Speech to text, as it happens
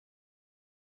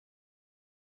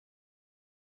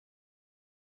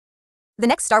The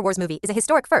next Star Wars movie is a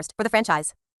historic first for the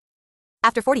franchise.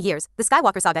 After 40 years, the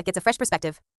Skywalker saga gets a fresh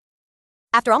perspective.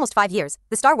 After almost 5 years,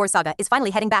 the Star Wars saga is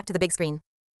finally heading back to the big screen.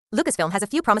 Lucasfilm has a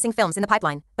few promising films in the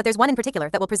pipeline, but there's one in particular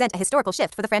that will present a historical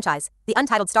shift for the franchise, the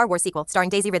untitled Star Wars sequel starring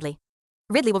Daisy Ridley.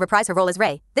 Ridley will reprise her role as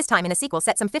Rey, this time in a sequel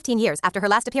set some 15 years after her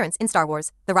last appearance in Star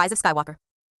Wars, The Rise of Skywalker.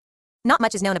 Not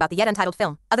much is known about the yet untitled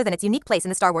film, other than its unique place in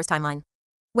the Star Wars timeline.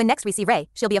 When next we see Rey,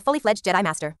 she'll be a fully fledged Jedi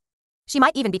Master. She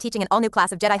might even be teaching an all-new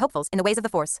class of Jedi hopefuls in the ways of the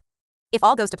Force. If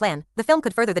all goes to plan, the film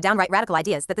could further the downright radical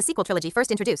ideas that the sequel trilogy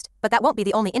first introduced, but that won't be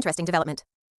the only interesting development.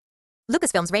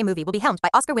 Lucasfilm's Rey movie will be helmed by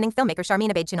Oscar-winning filmmaker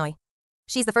Sharmeen Obaid-Chinoy.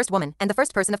 She's the first woman and the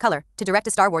first person of color to direct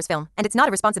a Star Wars film, and it's not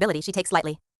a responsibility she takes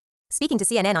lightly. Speaking to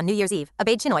CNN on New Year's Eve,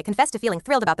 Obaid-Chinoy confessed to feeling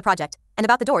thrilled about the project and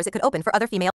about the doors it could open for other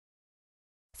female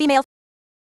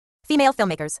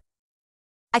filmmakers.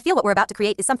 "I feel what we're about to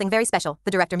create is something very special,"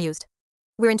 the director mused.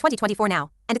 "We're in 2024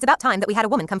 now, and it's about time that we had a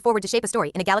woman come forward to shape a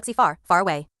story in a galaxy far, far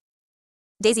away."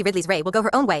 Daisy Ridley's Rey will go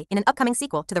her own way in an upcoming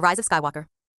sequel to The Rise of Skywalker.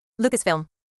 Lucasfilm.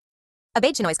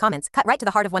 Obaid-Chinoy's comments cut right to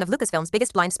the heart of one of Lucasfilm's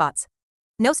biggest blind spots.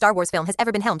 No Star Wars film has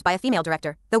ever been helmed by a female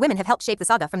director, though women have helped shape the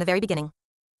saga from the very beginning.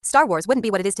 Star Wars wouldn't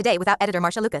be what it is today without editor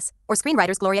Marcia Lucas, or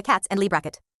screenwriters Gloria Katz and Lee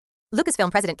Brackett.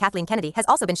 Lucasfilm president Kathleen Kennedy has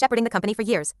also been shepherding the company for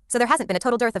years, so there hasn't been a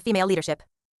total dearth of female leadership.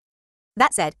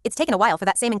 That said, it's taken a while for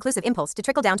that same inclusive impulse to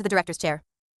trickle down to the director's chair.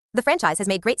 The franchise has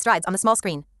made great strides on the small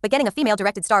screen, but getting a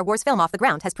female-directed Star Wars film off the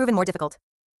ground has proven more difficult.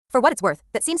 For what it's worth,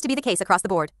 that seems to be the case across the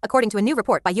board. According to a new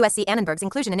report by USC Annenberg's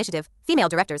Inclusion Initiative, female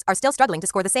directors are still struggling to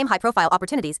score the same high-profile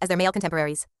opportunities as their male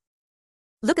contemporaries.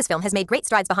 Lucasfilm has made great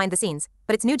strides behind the scenes,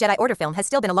 but its new Jedi Order film has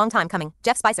still been a long time coming.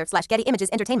 Jeff Spicer /Getty Images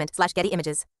Entertainment /Getty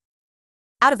Images.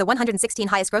 Out of the 116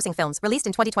 highest-grossing films released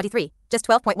in 2023, just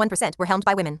 12.1% were helmed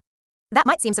by women. That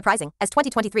might seem surprising, as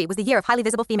 2023 was the year of highly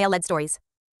visible female-led stories.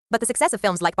 But the success of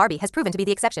films like Barbie has proven to be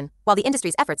the exception, while the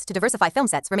industry's efforts to diversify film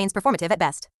sets remains performative at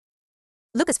best.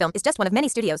 Lucasfilm is just one of many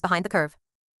studios behind the curve.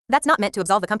 That's not meant to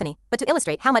absolve the company, but to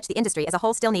illustrate how much the industry as a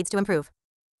whole still needs to improve.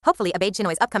 Hopefully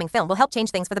Obaid-Chinoy's upcoming film will help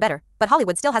change things for the better, but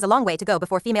Hollywood still has a long way to go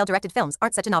before female-directed films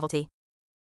aren't such a novelty.